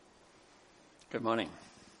Good morning.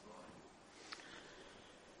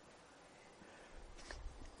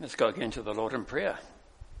 Let's go again to the Lord in prayer.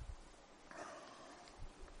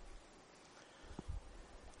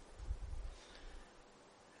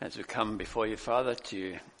 As we come before you, Father,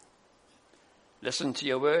 to listen to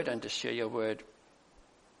your word and to share your word,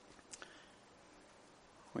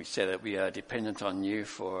 we say that we are dependent on you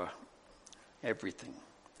for everything.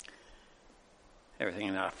 Everything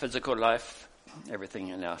in our physical life, everything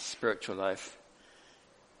in our spiritual life,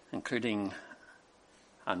 including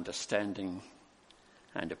understanding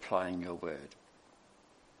and applying your word.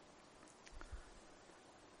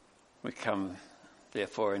 We come,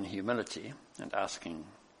 therefore, in humility and asking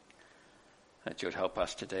that you would help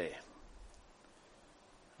us today.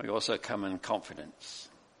 We also come in confidence,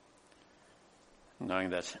 knowing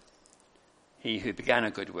that he who began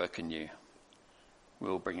a good work in you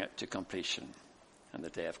will bring it to completion on the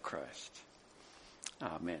day of Christ.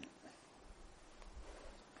 Amen.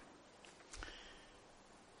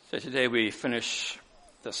 So today we finish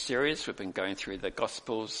the series. We've been going through the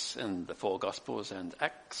Gospels and the four Gospels and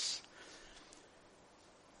Acts.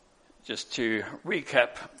 Just to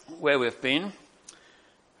recap where we've been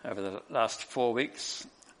over the last 4 weeks,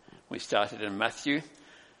 we started in Matthew,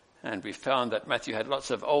 and we found that Matthew had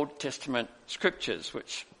lots of Old Testament scriptures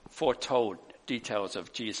which foretold details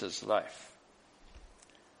of Jesus' life.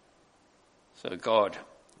 So God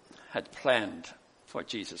had planned for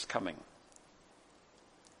Jesus' coming.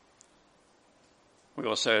 We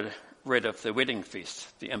also read of the wedding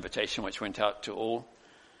feast, the invitation which went out to all,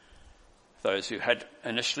 those who had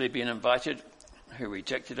initially been invited, who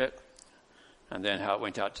rejected it, and then how it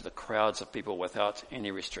went out to the crowds of people without any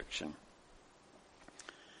restriction.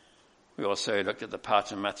 We also looked at the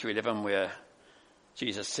part in Matthew 11 where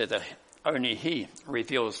Jesus said that only he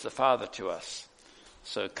reveals the Father to us.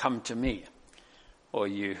 So come to me, all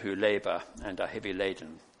you who labor and are heavy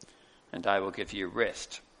laden, and I will give you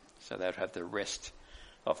rest, so that you have the rest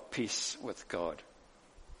of peace with God.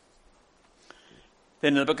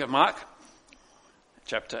 Then in the book of Mark,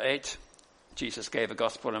 chapter 8, Jesus gave a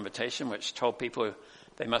gospel invitation which told people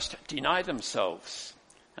they must deny themselves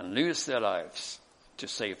and lose their lives to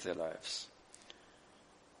save their lives.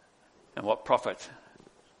 And what profit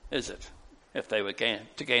is it if they were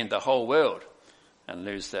to gain the whole world and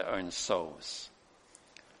lose their own souls?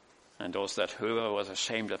 And also that whoever was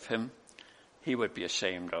ashamed of him, he would be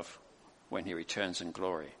ashamed of when he returns in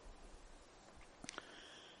glory.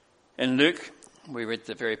 In Luke, we read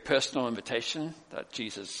the very personal invitation that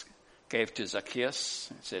Jesus gave to Zacchaeus.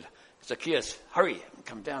 He said, Zacchaeus, hurry and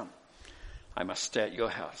come down. I must stay at your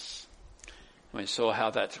house. And we saw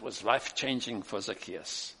how that was life-changing for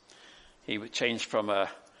Zacchaeus. He changed from a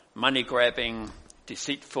money-grabbing,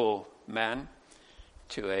 deceitful man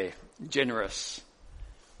to a generous,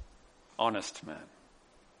 honest man.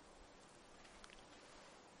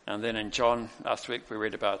 And then in John, last week, we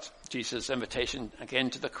read about Jesus' invitation again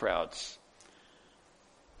to the crowds.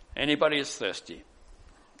 Anybody is thirsty,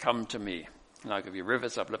 come to me, and I'll give you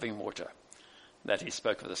rivers of living water. That he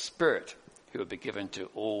spoke of the Spirit who would be given to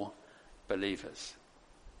all believers.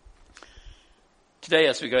 Today,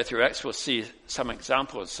 as we go through Acts, we'll see some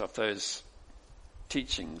examples of those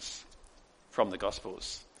teachings from the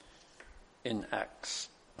Gospels in Acts.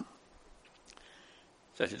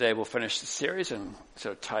 So today we'll finish the series and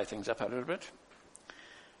sort of tie things up a little bit.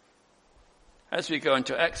 As we go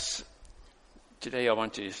into Acts, today I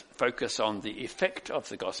want to focus on the effect of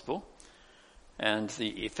the gospel and the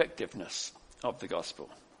effectiveness of the gospel.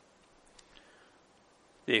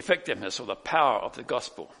 The effectiveness or the power of the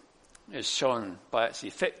gospel is shown by its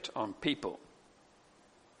effect on people.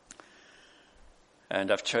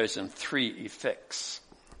 And I've chosen 3 effects.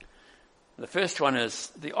 The first one is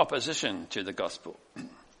the opposition to the gospel.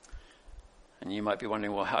 And you might be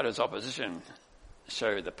wondering, well, how does opposition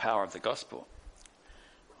show the power of the gospel?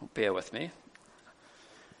 Well, bear with me.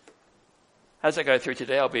 As I go through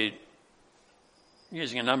today, I'll be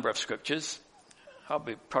using a number of scriptures. I'll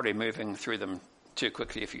be probably moving through them too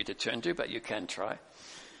quickly for you to turn to, but you can try.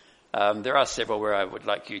 There are several where I would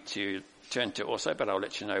like you to turn to also, but I'll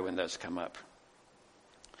let you know when those come up.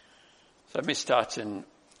 So let me start in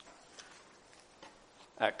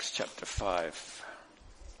Acts chapter 5.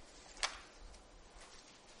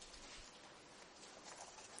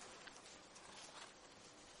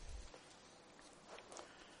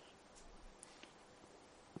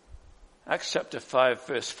 Acts chapter 5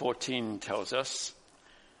 verse 14 tells us,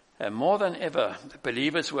 and more than ever,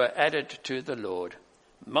 believers were added to the Lord,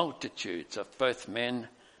 multitudes of both men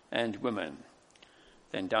and women.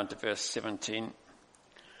 Then down to verse 17.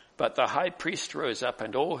 But the high priest rose up,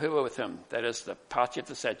 and all who were with him, that is the party of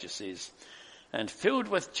the Sadducees, And filled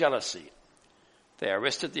with jealousy, they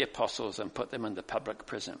arrested the apostles and put them in the public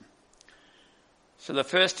prison. So the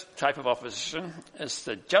first type of opposition is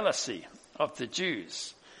the jealousy of the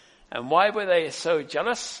Jews. And why were they so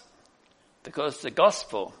jealous? Because the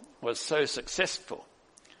gospel was so successful.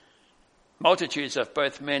 Multitudes of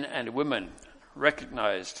both men and women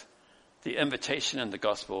recognized the invitation in the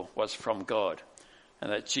gospel was from God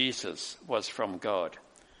and that Jesus was from God.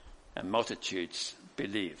 And multitudes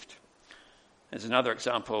believed. There's another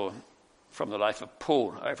example from the life of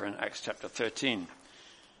Paul over in Acts chapter 13.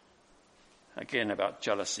 Again about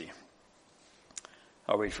jealousy.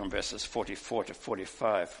 I'll read from verses 44 to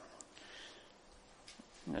 45.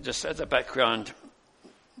 Now, just as a background,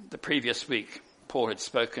 the previous week, Paul had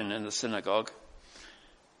spoken in the synagogue.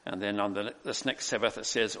 And then on this next Sabbath, it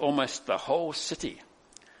says, almost the whole city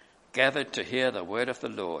gathered to hear the word of the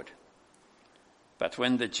Lord. But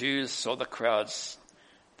when the Jews saw the crowds,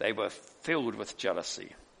 they were filled with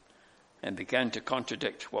jealousy and began to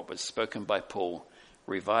contradict what was spoken by Paul,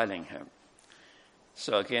 reviling him.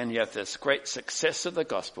 So again, you have this great success of the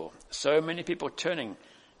gospel. So many people turning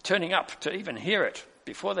up to even hear it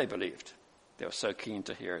before they believed. They were so keen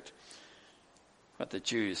to hear it. But the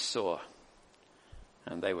Jews saw,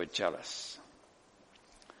 and they were jealous.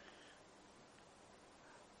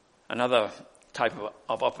 Another type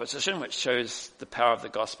of opposition which shows the power of the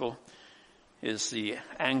gospel is the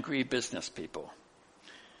angry business people.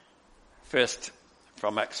 First,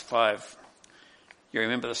 from Acts 5, you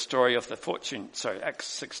remember the story of Acts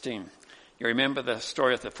 16. You remember the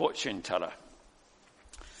story of the fortune teller.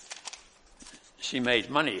 She made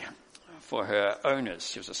money for her owners.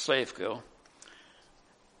 She was a slave girl.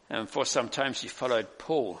 And for some time she followed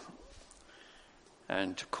Paul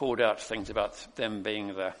and called out things about them being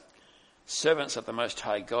the servants of the Most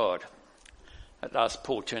High God. At last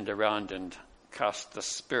Paul turned around and cast the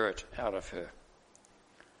spirit out of her.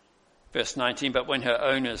 Verse 19, but when her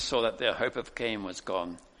owners saw that their hope of gain was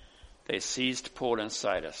gone, they seized Paul and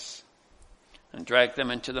Silas and dragged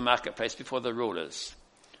them into the marketplace before the rulers.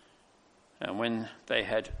 And when they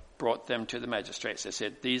had brought them to the magistrates, they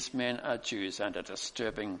said, these men are Jews and are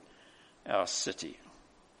disturbing our city.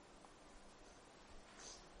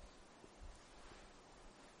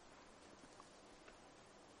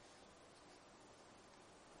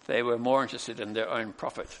 They were more interested in their own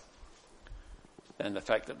profit than the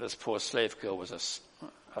fact that this poor slave girl was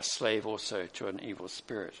a slave also to an evil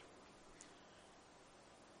spirit.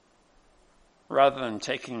 Rather than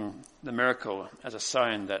taking the miracle as a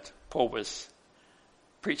sign that Paul was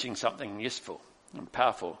preaching something useful and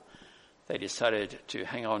powerful, they decided to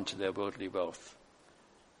hang on to their worldly wealth,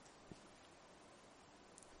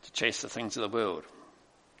 to chase the things of the world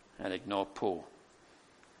and ignore Paul.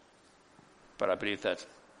 But I believe that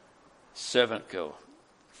servant girl,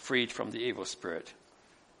 freed from the evil spirit,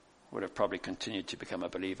 would have probably continued to become a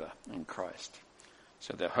believer in Christ.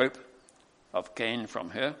 So their hope of gain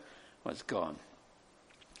from her was gone.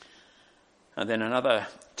 And then another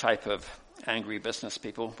type of angry business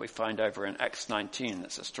people we find over in Acts 19.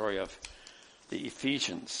 It's a story of the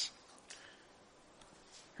Ephesians.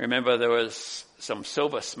 Remember, there was some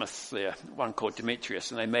silversmiths there, one called Demetrius,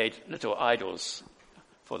 and they made little idols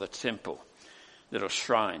for the temple, little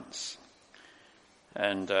shrines.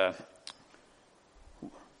 And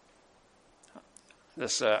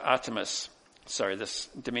this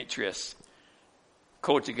Demetrius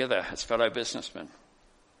called together his fellow businessmen.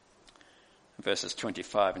 Verses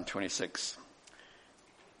 25 and 26.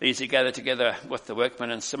 These he gathered together with the workmen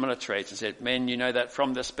in similar trades and said, men, you know that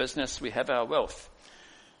from this business we have our wealth.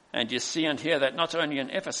 And you see and hear that not only in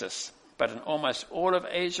Ephesus, but in almost all of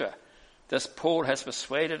Asia, this Paul has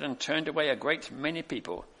persuaded and turned away a great many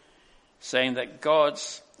people, saying that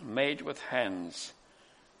gods made with hands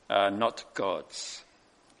are not gods.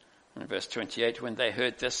 In verse 28, when they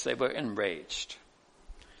heard this, they were enraged.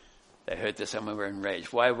 They heard this and were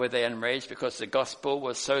enraged. Why were they enraged? Because the gospel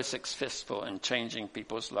was so successful in changing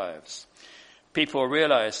people's lives. People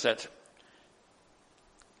realized that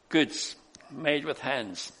goods made with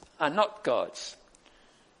hands are not gods.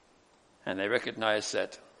 And they recognized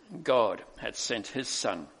that God had sent his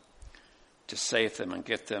Son to save them and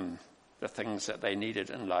give them the things that they needed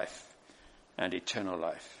in life and eternal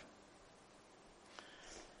life.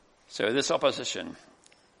 So this opposition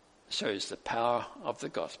shows the power of the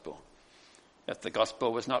gospel. If the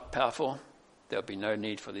gospel was not powerful, there would be no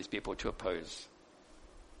need for these people to oppose.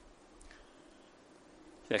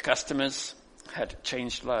 Their customers had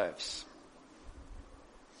changed lives.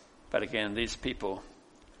 But again, these people,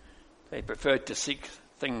 they preferred to seek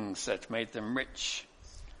things that made them rich,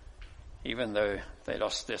 even though they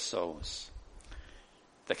lost their souls.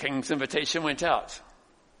 The king's invitation went out,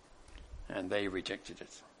 and they rejected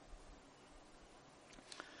it.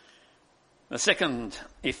 The second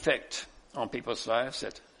effect on people's lives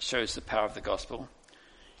that shows the power of the gospel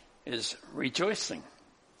is rejoicing.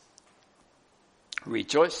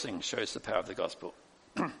 Rejoicing shows the power of the gospel.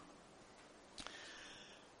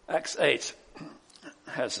 Acts 8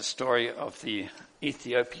 has a story of the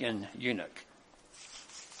Ethiopian eunuch.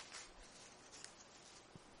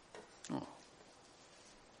 Oh.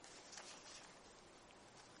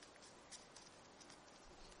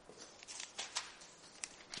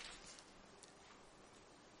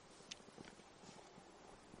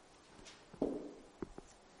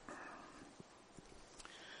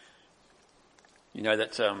 You know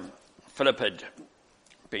that Philip had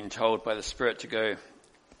been told by the Spirit to go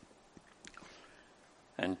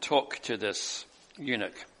and talk to this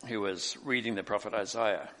eunuch who was reading the prophet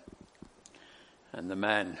Isaiah. And the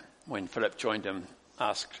man, when Philip joined him,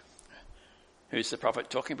 asked, who's the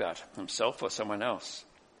prophet talking about, himself or someone else?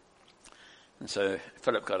 And so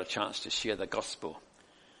Philip got a chance to share the gospel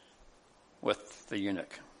with the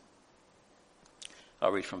eunuch.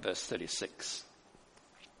 I'll read from verse 36.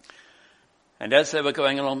 And as they were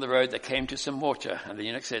going along the road, they came to some water, and the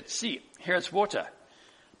eunuch said, "See, here is water.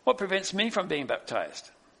 What prevents me from being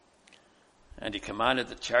baptized?" And he commanded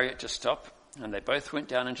the chariot to stop, and they both went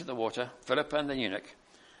down into the water, Philip and the eunuch,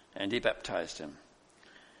 and he baptized him.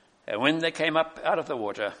 And when they came up out of the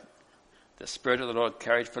water, the Spirit of the Lord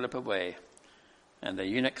carried Philip away, and the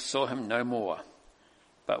eunuch saw him no more,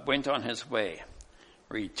 but went on his way,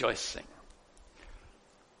 rejoicing.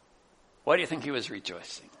 Why do you think he was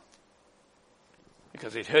rejoicing?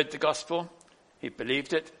 Because he'd heard the gospel, he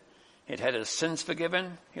believed it, he'd had his sins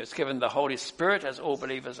forgiven, he was given the Holy Spirit, as all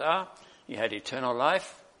believers are, he had eternal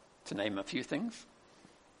life, to name a few things.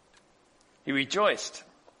 He rejoiced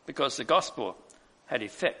because the gospel had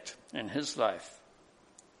effect in his life.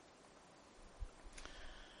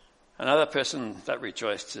 Another person that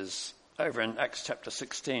rejoiced is over in Acts chapter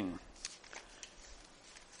 16,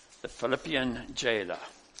 the Philippian jailer.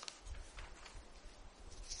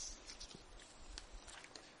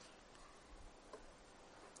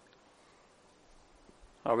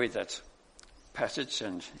 I'll read that passage,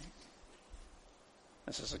 and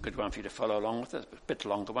this is a good one for you to follow along with, a bit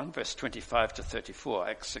longer one, verse 25 to 34,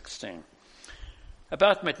 Acts 16.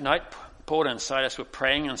 About midnight, Paul and Silas were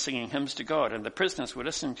praying and singing hymns to God, and the prisoners were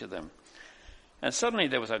listening to them. And suddenly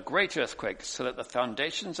there was a great earthquake, so that the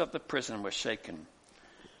foundations of the prison were shaken.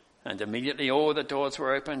 And immediately all the doors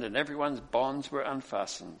were opened, and everyone's bonds were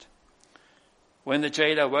unfastened. When the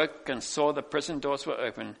jailer woke and saw the prison doors were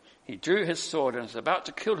open, he drew his sword and was about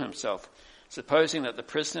to kill himself, supposing that the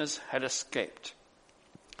prisoners had escaped.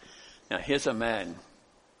 Now here's a man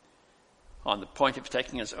on the point of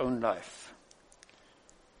taking his own life.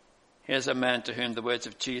 Here's a man to whom the words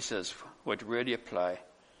of Jesus would really apply.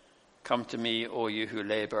 Come to me, all you who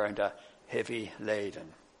labor and are heavy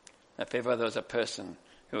laden. If ever there was a person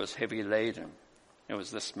who was heavy laden, it was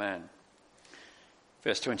this man.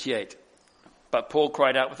 Verse 28. But Paul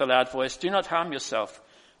cried out with a loud voice, "Do not harm yourself,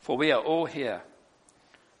 for we are all here."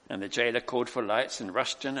 And the jailer called for lights and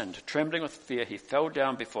rushed in, and trembling with fear, he fell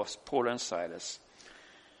down before Paul and Silas.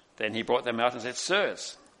 Then he brought them out and said,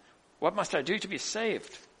 "Sirs, what must I do to be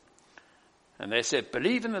saved?" And they said,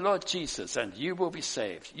 "Believe in the Lord Jesus, and you will be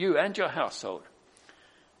saved, you and your household."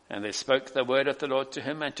 And they spoke the word of the Lord to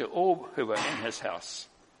him and to all who were in his house.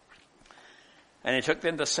 And he took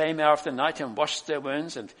them the same hour of the night and washed their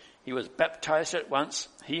wounds, and he was baptized at once,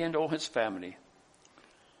 he and all his family.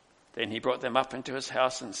 Then he brought them up into his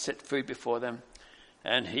house and set food before them,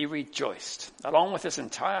 and he rejoiced, along with his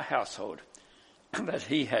entire household, that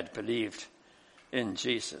he had believed in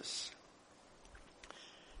Jesus.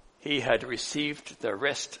 He had received the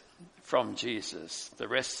rest from Jesus, the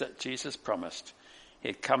rest that Jesus promised. He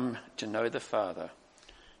had come to know the Father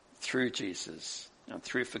through Jesus and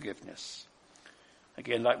through forgiveness.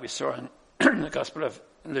 Again, like we saw in the Gospel of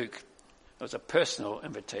Luke, it was a personal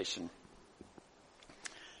invitation,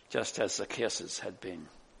 just as Zacchaeus had been.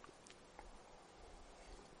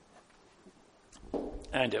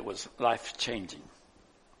 And it was life-changing.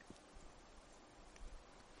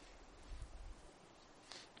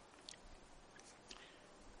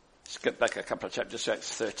 Skip back a couple of chapters to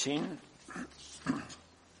Acts 13.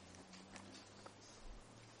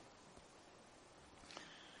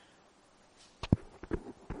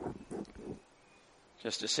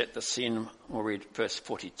 Just to set the scene, we'll read verse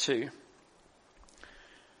 42.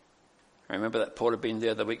 Remember that Paul had been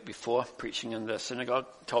there the week before, preaching in the synagogue,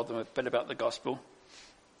 told them a bit about the gospel.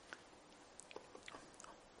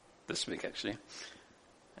 This week, actually.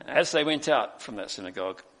 And as they went out from that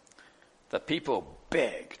synagogue, the people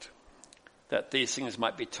begged that these things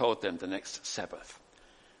might be told them the next Sabbath.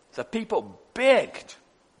 The people begged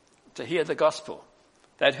to hear the gospel.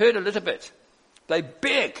 They'd heard a little bit. They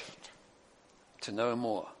begged to know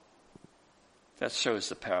more. That shows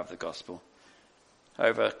the power of the gospel.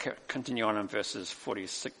 Continue on in verses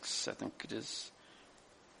 46, I think it is.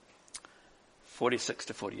 46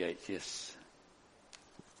 to 48, yes.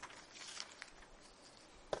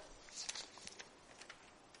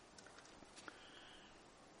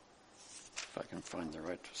 If I can find the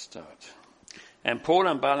right start. And Paul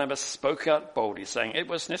and Barnabas spoke out boldly, saying, "It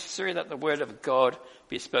was necessary that the word of God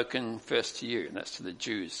be spoken first to you," and that's to the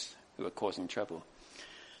Jews who were causing trouble.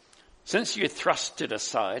 "Since you thrust it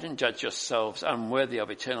aside and judge yourselves unworthy of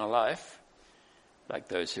eternal life, like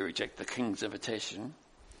those who reject the king's invitation,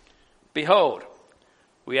 behold,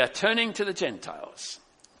 we are turning to the Gentiles.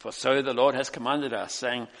 For so the Lord has commanded us,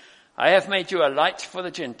 saying, I have made you a light for the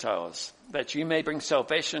Gentiles, that you may bring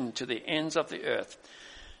salvation to the ends of the earth.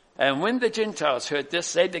 And when the Gentiles heard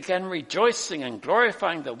this, they began rejoicing and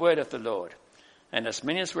glorifying the word of the Lord. And as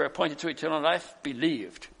many as were appointed to eternal life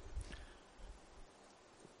believed."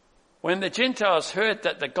 When the Gentiles heard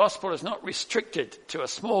that the gospel is not restricted to a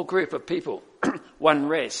small group of people, one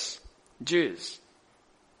race, Jews,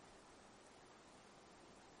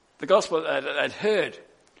 the gospel that they'd heard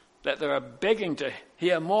that they were begging to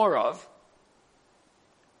hear more of,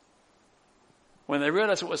 when they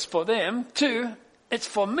realized it was for them too, it's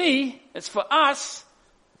for me, it's for us,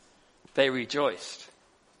 they rejoiced.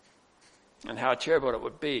 And how terrible it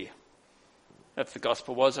would be if the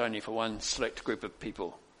gospel was only for one select group of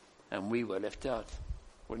people and we were left out,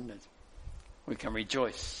 wouldn't it? We can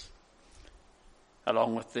rejoice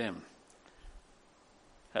along with them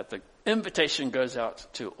that the invitation goes out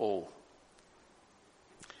to all.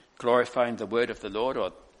 Glorifying the word of the Lord,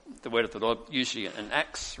 or the word of the Lord usually in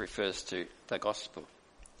Acts refers to the gospel.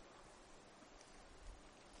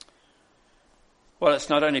 Well, it's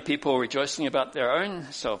not only people rejoicing about their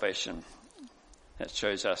own salvation that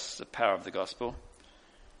shows us the power of the gospel.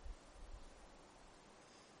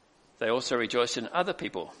 They also rejoice in other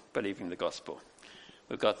people believing the gospel.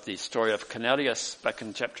 We've got the story of Cornelius back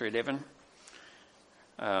in chapter 11.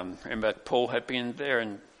 Remember, Paul had been there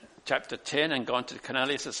in chapter 10 and gone to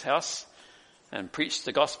Cornelius' house and preached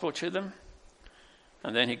the gospel to them.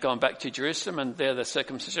 And then he'd gone back to Jerusalem, and there the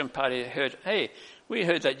circumcision party heard, "Hey, we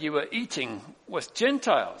heard that you were eating with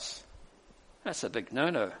Gentiles." That's a big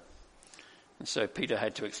no-no. And so Peter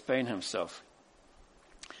had to explain himself.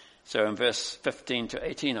 So in verse 15 to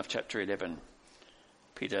 18 of chapter 11,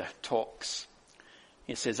 Peter talks.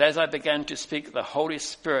 He says, "As I began to speak, the Holy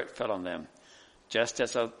Spirit fell on them, just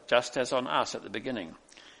as on us at the beginning.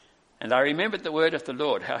 And I remembered the word of the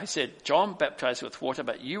Lord, how he said, John baptized with water,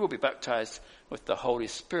 but you will be baptized with the Holy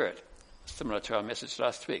Spirit." Similar to our message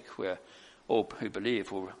last week, where all who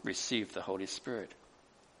believe will receive the Holy Spirit.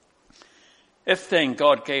 "If then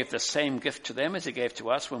God gave the same gift to them as he gave to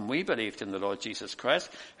us when we believed in the Lord Jesus Christ,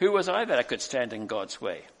 who was I that I could stand in God's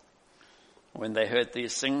way?" When they heard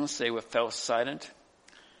these things, they fell silent,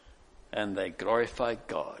 and they glorified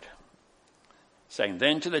God, saying,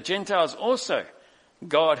 "Then to the Gentiles also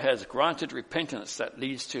God has granted repentance that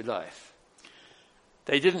leads to life."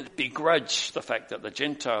 They didn't begrudge the fact that the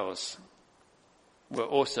Gentiles were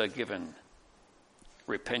also given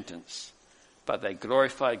repentance, but they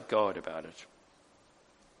glorified God about it.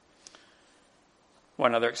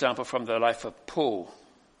 One other example from the life of Paul.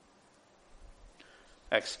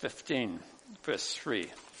 Acts 15, verse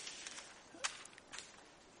 3.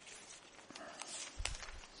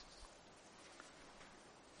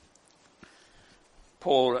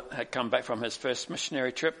 Paul had come back from his first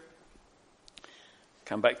missionary trip,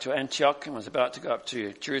 come back to Antioch, and was about to go up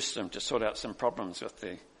to Jerusalem to sort out some problems with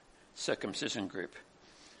the circumcision group.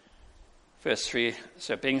 Verse 3,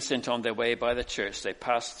 "So being sent on their way by the church, they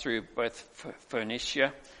passed through both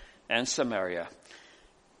Phoenicia and Samaria,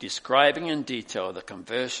 describing in detail the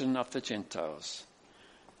conversion of the Gentiles,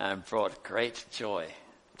 and brought great joy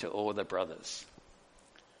to all the brothers."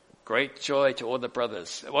 Great joy to all the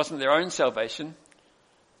brothers. It wasn't their own salvation.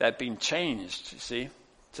 They'd been changed, you see,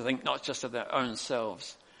 to think not just of their own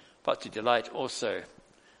selves, but to delight also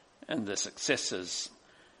in the successes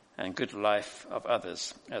and good life of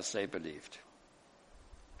others as they believed.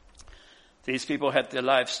 These people had their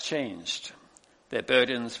lives changed. Their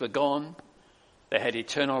burdens were gone. They had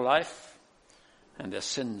eternal life, and their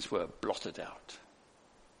sins were blotted out.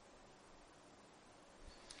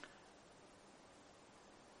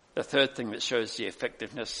 The third thing that shows the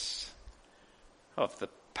effectiveness of the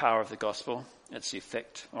power of the gospel, its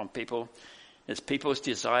effect on people, is people's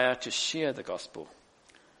desire to share the gospel,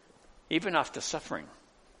 even after suffering.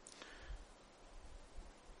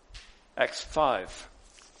 Acts 5.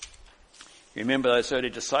 You remember those early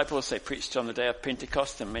disciples? They preached on the day of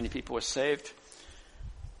Pentecost and many people were saved.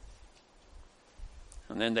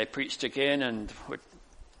 And then they preached again and were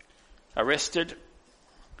arrested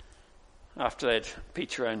after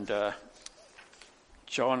Peter and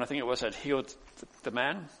John, I think it was, had healed the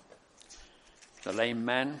man, the lame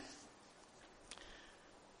man.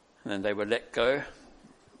 And then they were let go.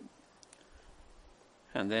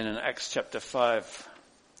 And then in Acts chapter 5,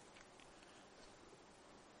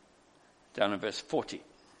 down in verse 40,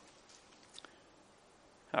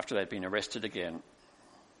 after they'd been arrested again,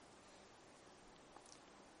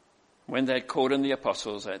 when they had called in the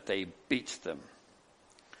apostles, they beat them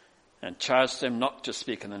and charged them not to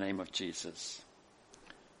speak in the name of Jesus,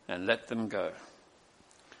 and let them go.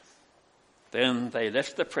 Then they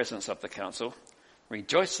left the presence of the council,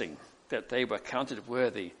 rejoicing that they were counted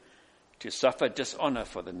worthy to suffer dishonor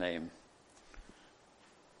for the name.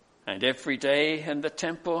 And every day in the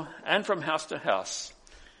temple and from house to house,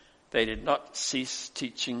 they did not cease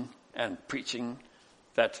teaching and preaching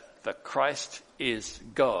that the Christ is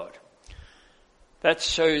God. That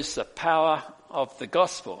shows the power of the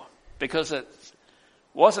gospel, because it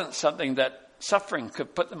wasn't something that suffering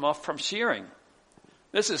could put them off from sharing.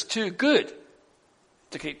 This is too good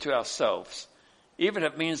to keep to ourselves. Even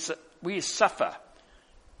if it means that we suffer,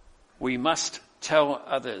 we must tell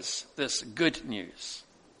others this good news.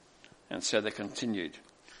 And so they continued.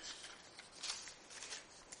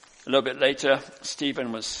 A little bit later,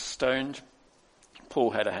 Stephen was stoned.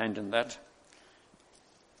 Paul had a hand in that.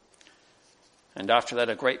 And after that,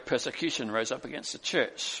 a great persecution rose up against the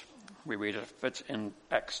church. We read of it in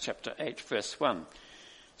Acts chapter 8, verse 1.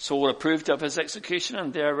 Saul approved of his execution,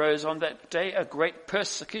 and there arose on that day a great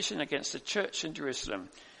persecution against the church in Jerusalem.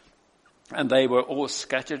 And they were all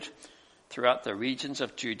scattered throughout the regions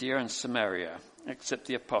of Judea and Samaria, except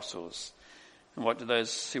the apostles. And what did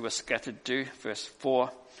those who were scattered do? Verse 4.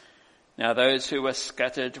 Now those who were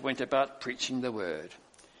scattered went about preaching the word.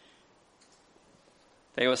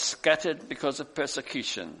 They were scattered because of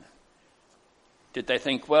persecution. Did they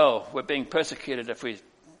think, well, we're being persecuted if we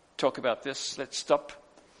talk about this, let's stop?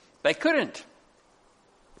 They couldn't.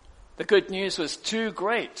 The good news was too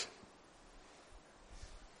great.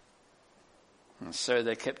 And so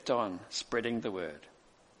they kept on spreading the word.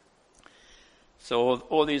 So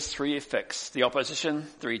all these three effects, the opposition,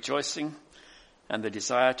 the rejoicing, and the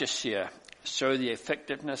desire to share, show the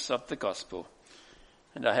effectiveness of the gospel.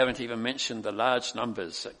 And I haven't even mentioned the large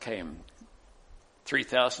numbers that came.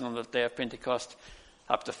 3,000 on the day of Pentecost,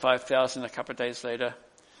 up to 5,000 a couple of days later.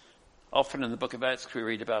 Often in the book of Acts we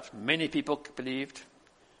read about many people believed.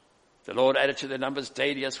 The Lord added to their numbers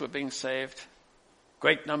daily as were being saved.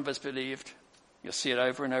 Great numbers believed. You'll see it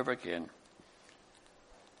over and over again.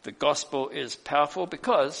 The gospel is powerful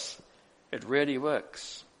because it really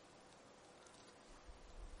works.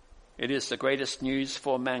 It is the greatest news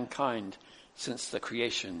for mankind since the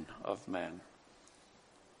creation of man.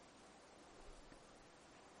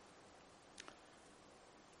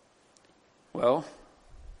 Well,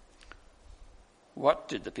 what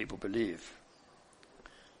did the people believe?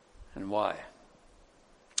 And why?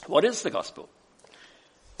 What is the gospel?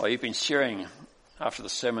 Well, you've been sharing after the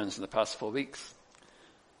sermons in the past 4 weeks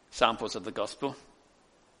samples of the gospel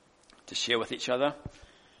to share with each other,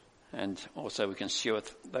 and also we can share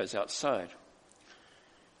with those outside.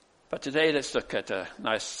 But today let's look at a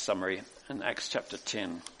nice summary in Acts chapter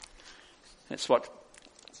 10. It's what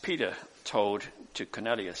Peter told to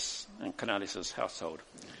Cornelius and Cornelius' household.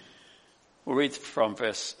 We'll read from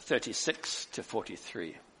verse 36 to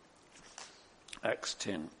 43. Acts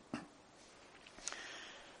 10.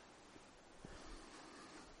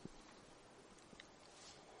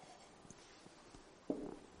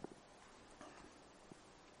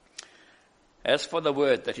 As for the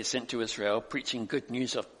word that he sent to Israel, preaching good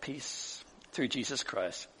news of peace through Jesus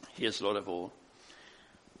Christ, he is Lord of all.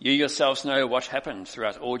 You yourselves know what happened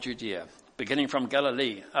throughout all Judea, beginning from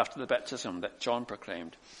Galilee after the baptism that John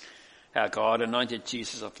proclaimed, how God anointed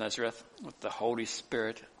Jesus of Nazareth with the Holy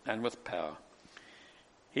Spirit and with power.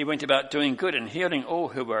 He went about doing good and healing all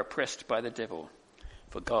who were oppressed by the devil,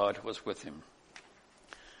 for God was with him.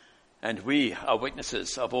 And we are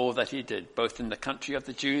witnesses of all that he did, both in the country of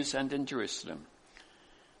the Jews and in Jerusalem.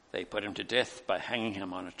 They put him to death by hanging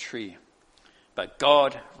him on a tree. But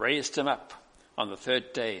God raised him up on the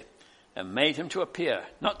third day and made him to appear,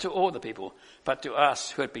 not to all the people, but to us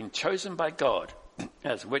who had been chosen by God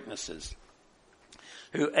as witnesses,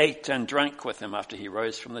 who ate and drank with him after he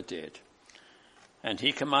rose from the dead. And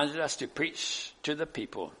he commanded us to preach to the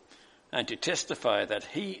people and to testify that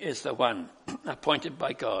he is the one appointed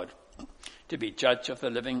by God to be judge of the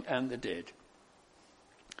living and the dead.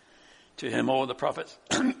 To him all the prophets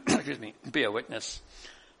bear witness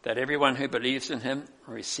that everyone who believes in him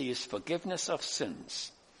receives forgiveness of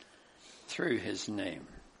sins through his name.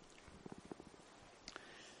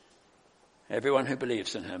 Everyone who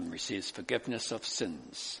believes in him receives forgiveness of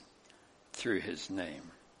sins through his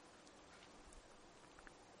name.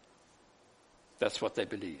 That's what they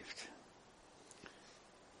believed.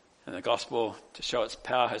 And the gospel, to show its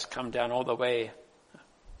power, has come down all the way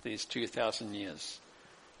these 2,000 years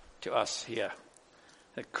to us here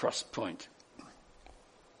at Cross Point.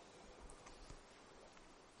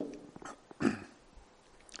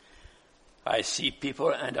 I see people,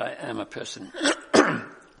 and I am a person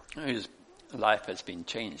whose life has been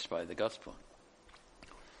changed by the gospel.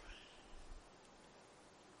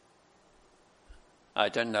 I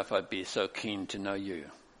don't know if I'd be so keen to know you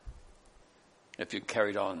if you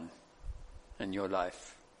carried on in your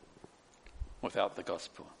life without the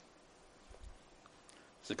gospel.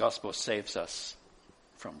 The gospel saves us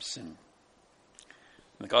from sin.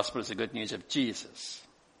 The gospel is the good news of Jesus.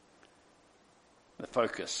 The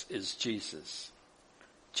focus is Jesus.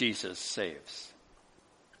 Jesus saves.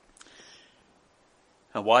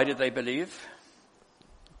 And why did they believe?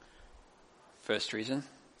 First reason,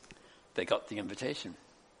 they got the invitation.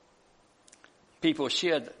 People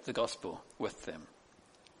shared the gospel with them.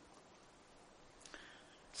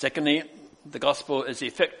 Secondly, the gospel is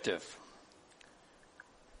effective.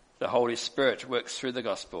 The Holy Spirit works through the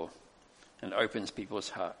gospel and opens people's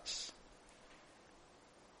hearts.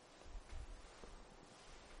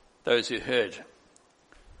 Those who heard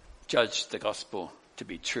judged the gospel to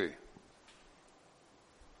be true.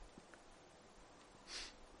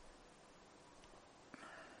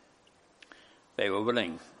 They were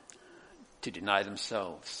willing to deny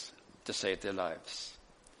themselves to save their lives.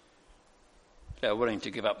 They were willing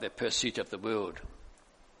to give up their pursuit of the world,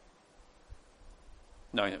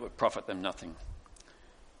 knowing it would profit them nothing.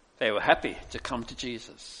 They were happy to come to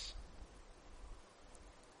Jesus.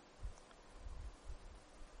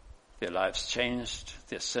 Their lives changed,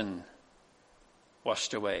 their sin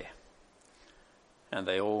washed away, and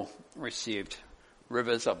they all received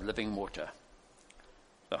rivers of living water,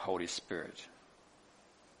 the Holy Spirit.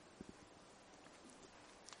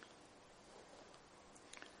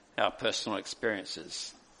 Our personal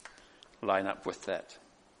experiences line up with that.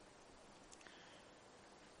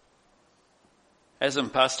 As in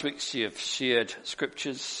past weeks, you have shared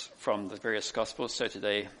scriptures from the various Gospels, so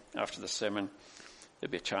today, after the sermon,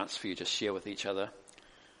 there'll be a chance for you to share with each other.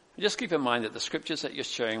 And just keep in mind that the scriptures that you're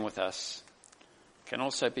sharing with us can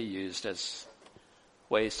also be used as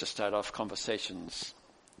ways to start off conversations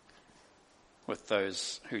with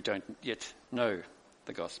those who don't yet know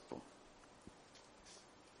the gospel.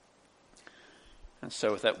 And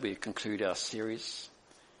so with that, we conclude our series.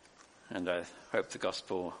 And I hope the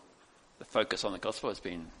focus on the gospel has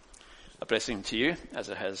been a blessing to you as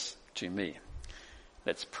it has to me.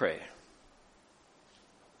 Let's pray.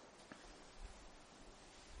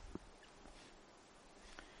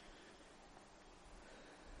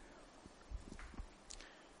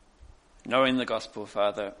 Knowing the gospel,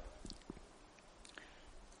 Father,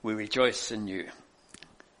 we rejoice in you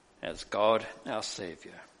as God, our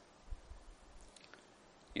Saviour.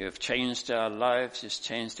 You have changed our lives, you've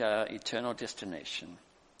changed our eternal destination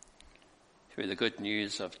through the good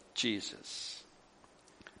news of Jesus.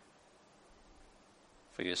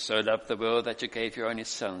 For you so loved the world that you gave your only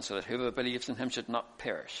Son, so that whoever believes in him should not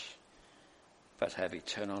perish, but have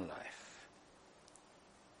eternal life.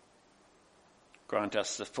 Grant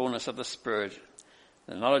us the fullness of the Spirit,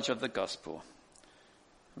 the knowledge of the gospel,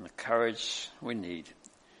 and the courage we need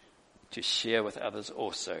to share with others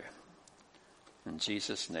also. In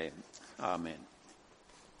Jesus' name, amen.